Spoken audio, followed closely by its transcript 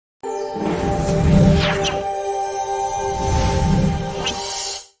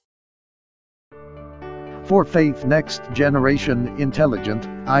For Faith Next Generation Intelligent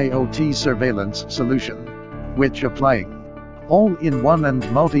IoT Surveillance Solution, which applying all-in-one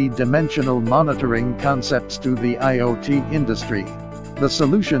and multi-dimensional monitoring concepts to the IoT industry. The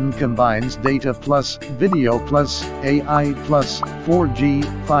solution combines data plus video plus AI plus 4G,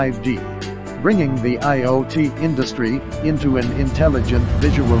 5G, bringing the IoT industry into an intelligent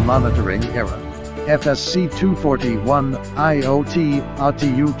visual monitoring era. FSC241 IoT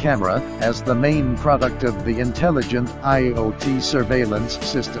RTU Camera as the main product of the intelligent IoT surveillance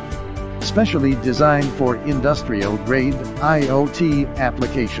system, specially designed for industrial-grade IoT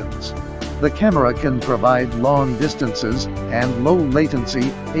applications. The camera can provide long distances and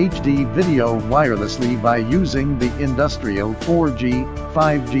low-latency HD video wirelessly by using the industrial 4G,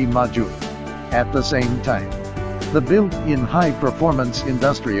 5G module. At the same time, the built-in high-performance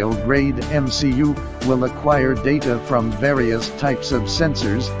industrial-grade MCU will acquire data from various types of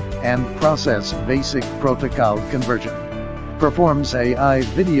sensors and process basic protocol conversion. Performs AI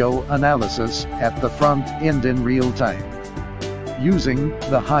video analysis at the front end in real time, using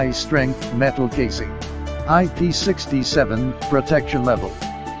the high-strength metal casing, IP67 protection level,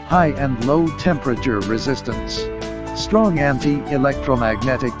 high and low temperature resistance, strong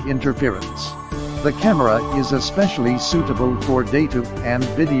anti-electromagnetic interference. The camera is especially suitable for data and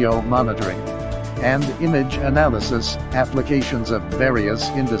video monitoring and image analysis applications of various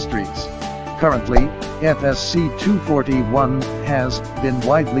industries. Currently, FSC241 has been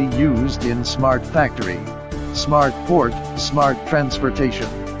widely used in smart factory, smart port, smart transportation,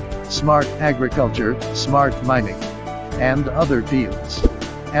 smart agriculture, smart mining, and other fields.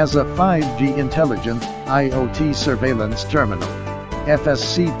 As a 5G intelligent IoT surveillance terminal,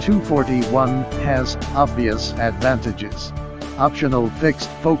 FSC241 has obvious advantages. Optional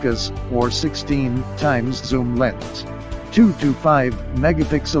fixed focus or 16 times zoom lens, 2 to 5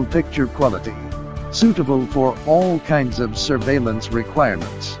 megapixel picture quality, suitable for all kinds of surveillance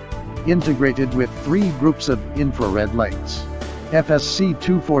requirements. Integrated with 3 groups of infrared lights.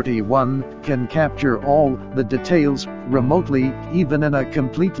 FSC241 can capture all the details remotely, even in a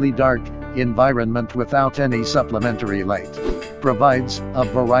completely dark environment without any supplementary light. Provides a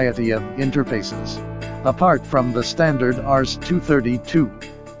variety of interfaces. Apart from the standard RS-232,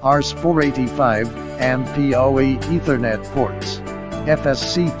 RS-485, and PoE Ethernet ports,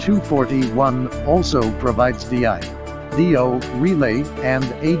 FSC241 also provides DI, DO, relay, and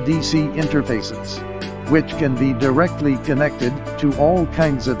ADC interfaces, which can be directly connected to all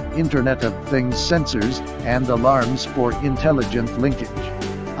kinds of Internet of Things sensors and alarms for intelligent linkage.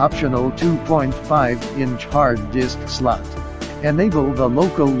 Optional 2.5-inch hard disk slot. Enable the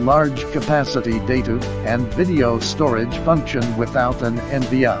local large capacity data and video storage function without an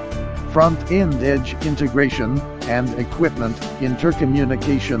NVIDIA. Front-end edge integration and equipment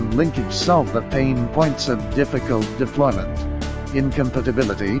intercommunication linkage solve the pain points of difficult deployment,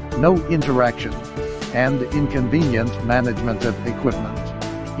 incompatibility, no interaction, and inconvenient management of equipment.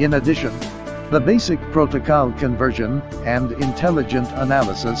 In addition, the basic protocol conversion and intelligent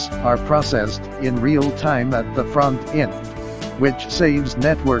analysis are processed in real time at the front end, which saves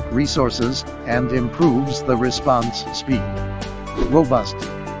network resources and improves the response speed. Robust,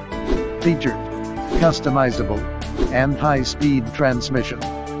 featured, customizable, and high-speed transmission.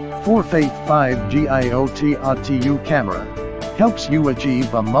 For Faith 5G IoT RTU Camera helps you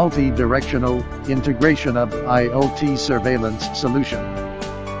achieve a multi-directional integration of IoT surveillance solution.